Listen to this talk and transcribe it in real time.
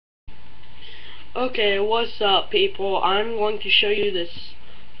Okay, what's up, people? I'm going to show you this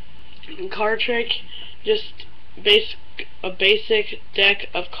card trick. Just a basic deck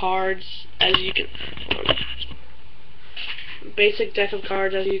of cards, as you can. Basic deck of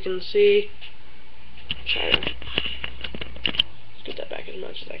cards, as you can see. Try to get that back as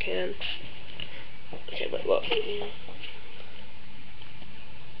much as I can. Okay, but look.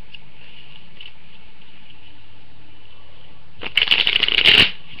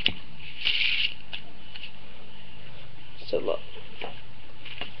 So look.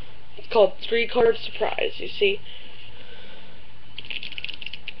 It's called 3-card surprise, you see.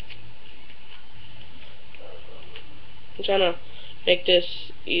 I'm trying to make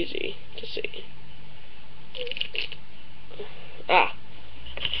this easy to see. I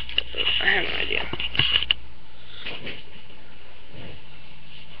have an idea.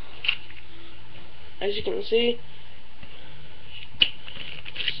 As you can see,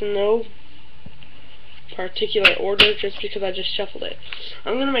 it's no particular order just because I just shuffled it.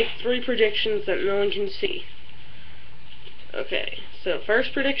 I'm going to make 3 predictions that no one can see. Okay, so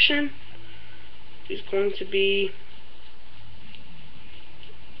first prediction is going to be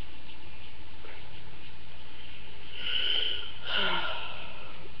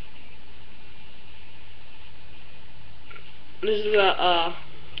this is I'm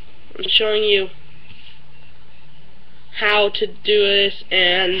showing you how to do this,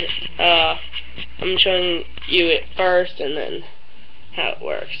 and I'm showing you it first and then how it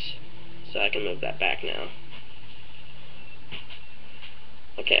works. So I can move that back now.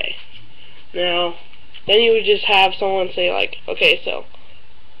 Okay. Now, then you would just have someone say like, okay, so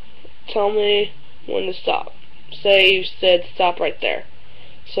tell me when to stop. Say you said stop right there.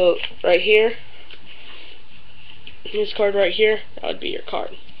 So right here, this card right here, that would be your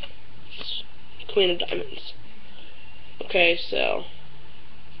card. Queen of Diamonds. Okay, so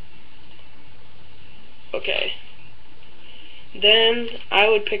then I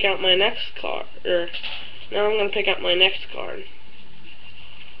would pick out my next card, now I'm going to pick out my next card.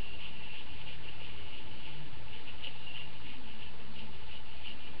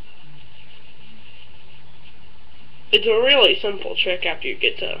 It's a really simple trick after you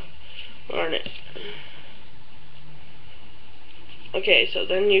get to learn it. Okay, so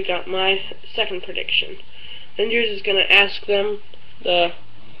then you got my second prediction. Then you're just going to ask them, the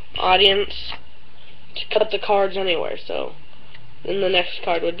audience, to cut the cards anywhere. So then the next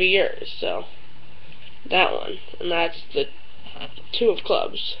card would be yours. So that one, and that's the 2 of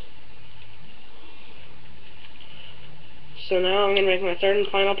clubs. So now I'm going to make my third and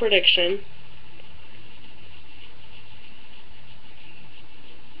final prediction.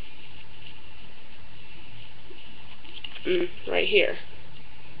 Right here.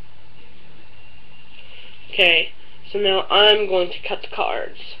 Okay, so now I'm going to cut the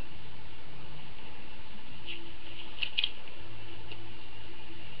cards.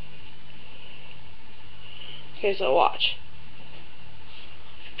 Okay, so watch.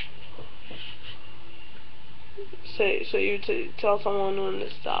 So you tell someone when to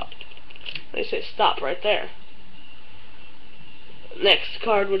stop. They say stop right there. Next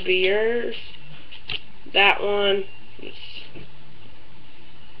card would be yours. That one. It's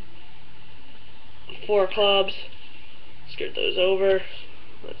 4 clubs. Let's get those over.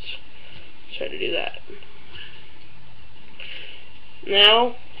 Let's try to do that.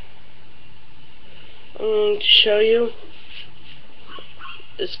 Now, I'm going to show you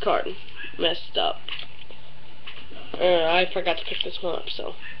this card. Messed up. I forgot to pick this one up,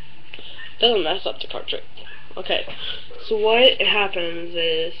 so it doesn't mess up the card trick. Okay, so what happens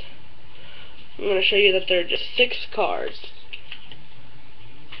is I'm going to show you that there are just 6 cards.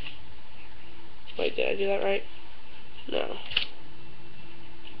 Wait, did I do that right? No.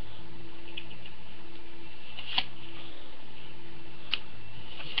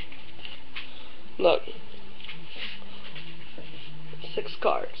 Look. 6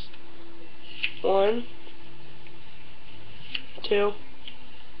 cards. 1, 2,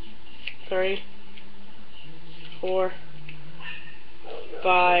 3, 4,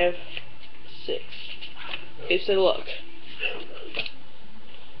 5, 6. Okay, so look.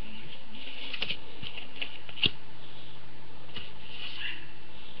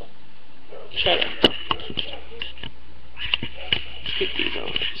 Try to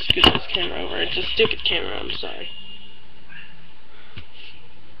scoot this camera over. It's a stupid camera, I'm sorry.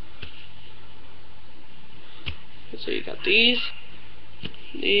 So you got these,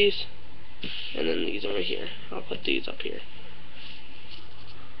 and then these over here. I'll put these up here.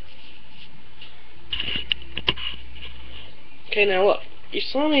 Okay, now look. You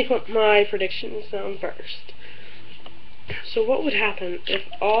saw me put my predictions down first. So what would happen if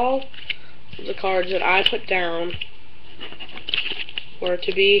all the cards that I put down were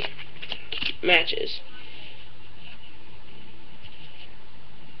to be matches.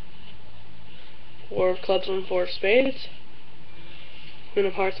 4 of clubs and 4 of spades, Queen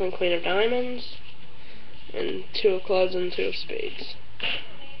of hearts and Queen of diamonds, and 2 of clubs and 2 of spades.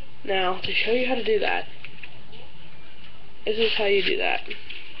 Now, to show you how to do that, this is how you do that.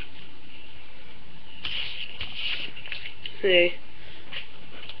 See,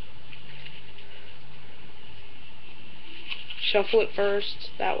 shuffle it first,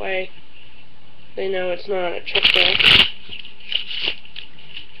 that way they know it's not a trick deck.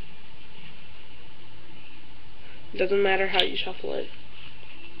 Doesn't matter how you shuffle it.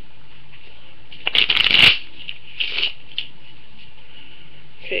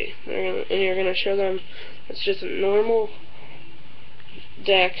 Okay, and you're gonna show them it's just a normal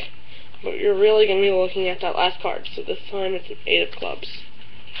deck, but you're really gonna be looking at that last card. So this time it's an 8 of clubs.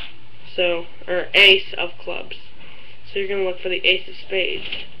 So, or ace of clubs. So you're gonna look for the ace of spades.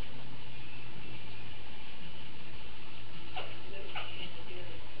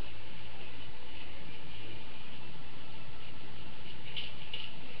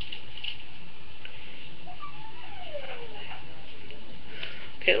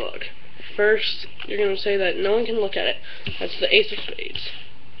 Okay, look. First, you're going to say that no one can look at it. That's the ace of spades.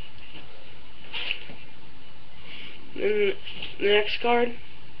 Then the next card,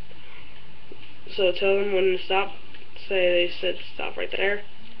 so tell them when to stop. Say they said stop right there.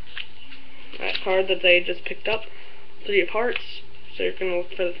 That card that they just picked up, 3 of hearts, so you're going to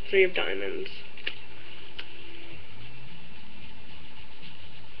look for the 3 of diamonds.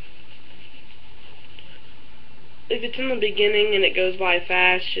 If it's in the beginning and it goes by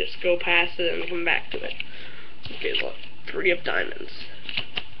fast, just go past it and come back to it. Okay, look, 3 of diamonds.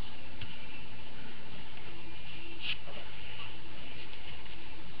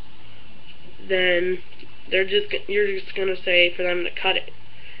 Then you're just gonna say for them to cut it.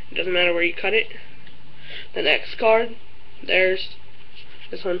 It doesn't matter where you cut it. The next card, there's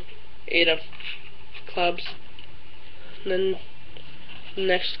this one, 8 of clubs. And then the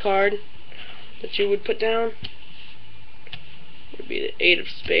next card that you would put down would be the 8 of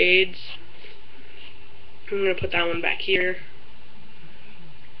spades. I'm going to put that one back here.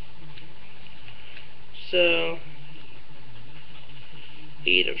 So,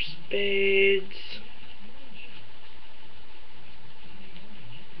 8 of spades.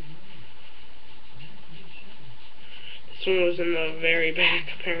 This one was in the very back,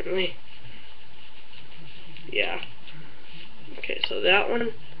 apparently. Yeah. Okay, so that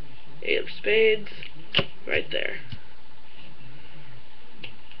one, 8 of spades, right there.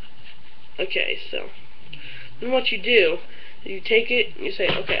 Okay, so then what you do, you take it and you say,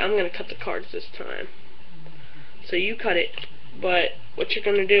 okay, I'm going to cut the cards this time. So you cut it, but what you're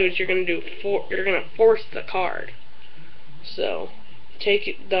going to do is you're going to force the card. So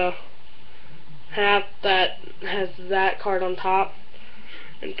take the half that has that card on top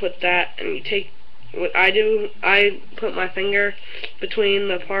and put that, and you take what I do, I put my finger between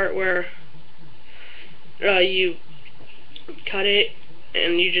the part where you cut it,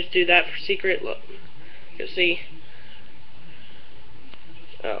 and you just do that for secret. Look, you'll see.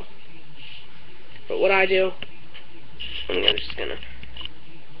 Oh, but what I do, I'm gonna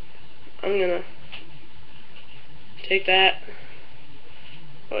take that,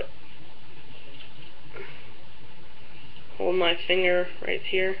 but hold my finger right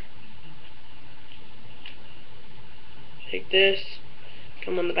here. Take this,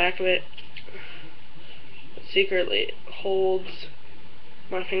 come on the back of it. Secretly, it holds.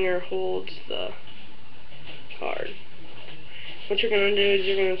 My finger holds the card. What you're going to do is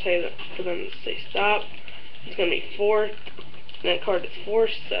you're going to say that for them to say stop. It's going to be forced. That card is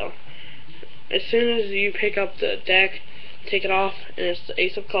forced, so as soon as you pick up the deck, take it off, and it's the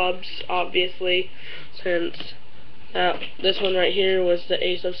ace of clubs, obviously, since this one right here was the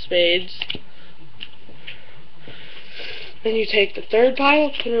ace of spades. Then you take the third pile,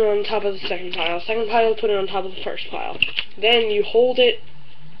 put it on top of the second pile. Second pile, put it on top of the first pile. Then you hold it.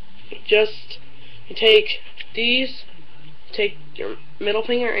 You take these, take your middle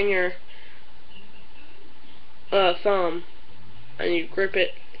finger and your thumb, and you grip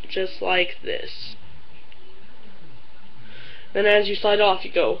it just like this. Then as you slide off,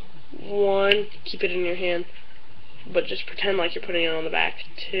 you go 1, keep it in your hand, but just pretend like you're putting it on the back.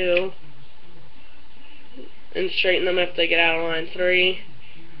 2, and straighten them if they get out of line. 3,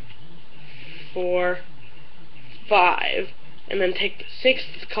 4, 5, and then take the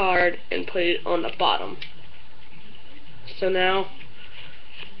 6th card and put it on the bottom. So now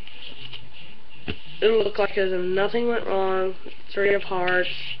it'll look like as if nothing went wrong. 3 of hearts,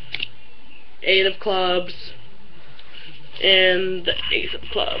 8 of clubs, and the ace of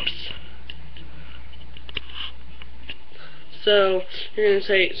clubs. So you're going to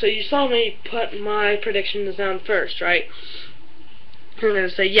say, so you saw me put my predictions down first, right? You're going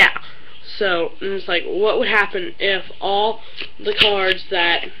to say, yeah. So, and it's like, what would happen if all the cards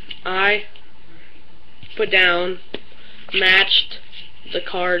that I put down matched the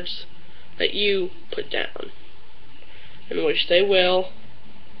cards that you put down? In which they will.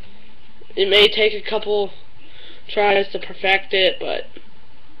 It may take a couple tries to perfect it, but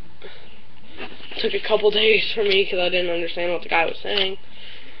it took a couple days for me because I didn't understand what the guy was saying.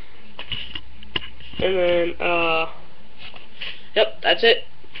 And then, yep, that's it.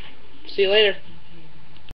 See you later.